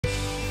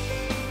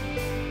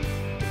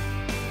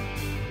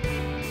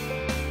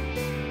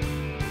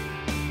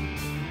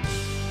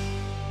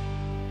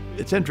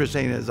It's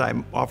interesting as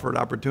I'm offered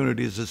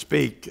opportunities to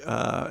speak,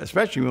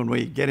 especially when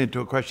we get into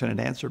a question and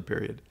answer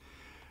period.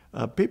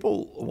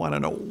 People want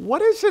to know,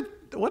 what is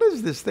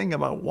this thing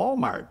about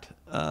Walmart?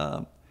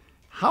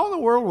 How in the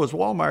world was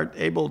Walmart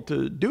able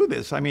to do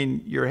this? I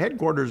mean, your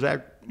headquarters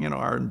are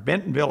in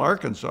Bentonville,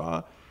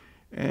 Arkansas,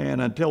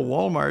 and until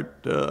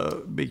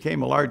Walmart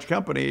became a large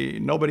company,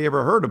 nobody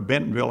ever heard of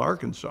Bentonville,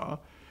 Arkansas.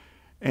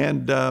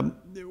 And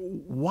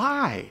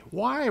why?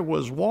 Why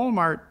was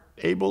Walmart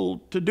able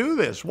to do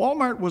this?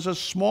 Walmart was a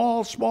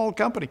small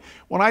company.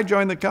 When I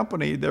joined the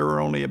company, there were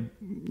only,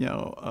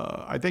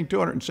 I think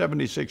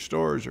 276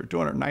 stores, or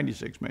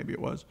 296 maybe it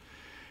was.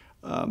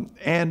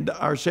 And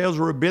our sales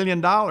were $1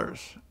 billion.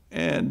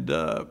 And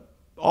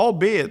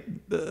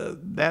albeit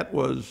that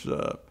was,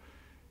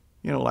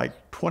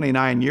 like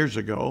 29 years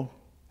ago.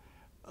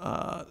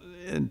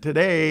 And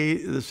today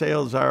the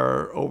sales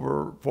are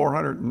over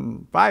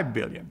 $405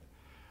 billion.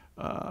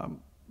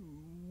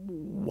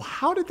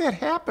 How did that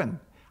happen?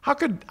 How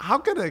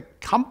could a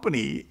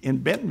company in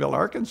Bentonville,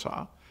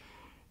 Arkansas,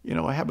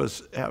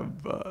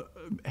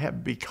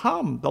 have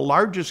become the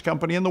largest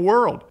company in the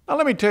world? Now,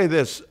 let me tell you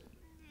this.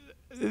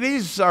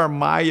 These are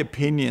my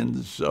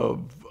opinions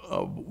of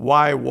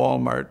why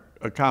Walmart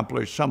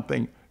accomplished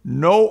something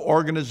no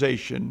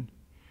organization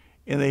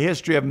in the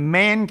history of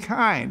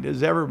mankind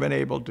has ever been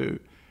able to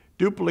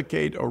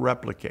duplicate or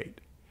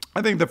replicate.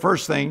 I think the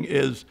first thing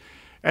is,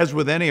 as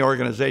with any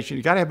organization,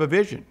 you got to have a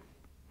vision.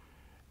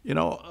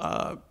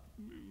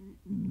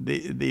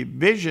 The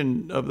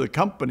vision of the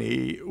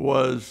company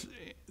was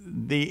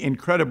the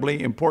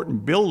incredibly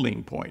important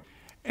building point.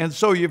 And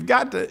so you've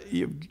got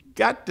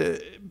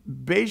to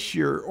base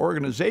your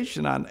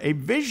organization on a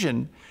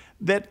vision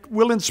that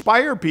will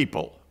inspire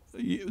people.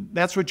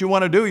 That's what you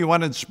want to do. You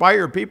want to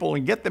inspire people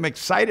and get them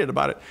excited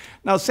about it.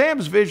 Now,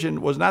 Sam's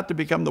vision was not to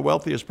become the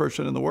wealthiest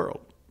person in the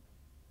world.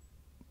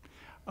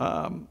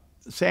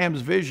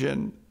 Sam's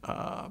vision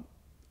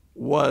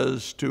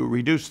was to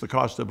reduce the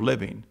cost of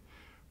living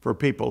for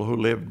people who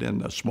lived in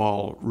the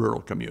small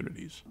rural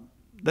communities.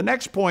 The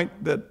next point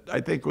that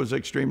I think was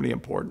extremely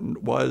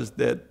important was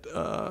that,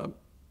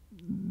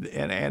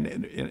 and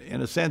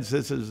in a sense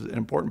this is an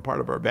important part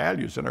of our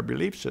values and our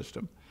belief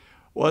system,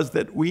 was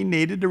that we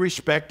needed to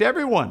respect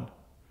everyone,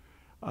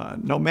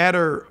 no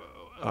matter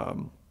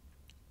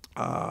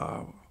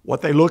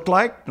what they looked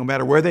like, no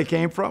matter where they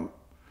came from.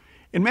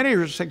 In many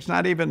respects,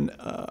 not even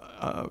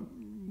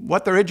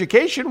what their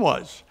education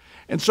was.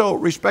 And so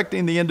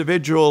respecting the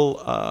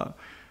individual,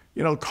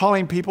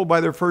 calling people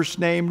by their first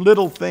name,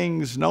 little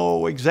things,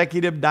 no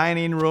executive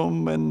dining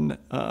room, and,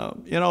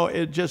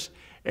 it just,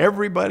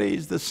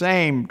 everybody's the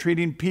same,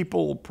 treating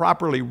people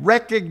properly,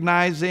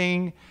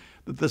 recognizing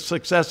that the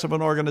success of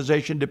an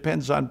organization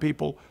depends on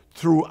people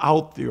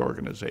throughout the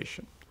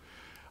organization.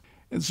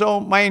 And so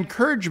my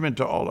encouragement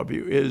to all of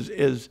you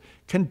is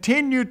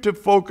continue to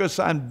focus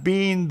on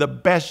being the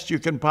best you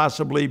can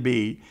possibly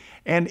be.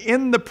 And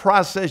in the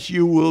process,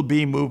 you will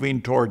be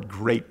moving toward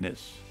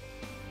greatness.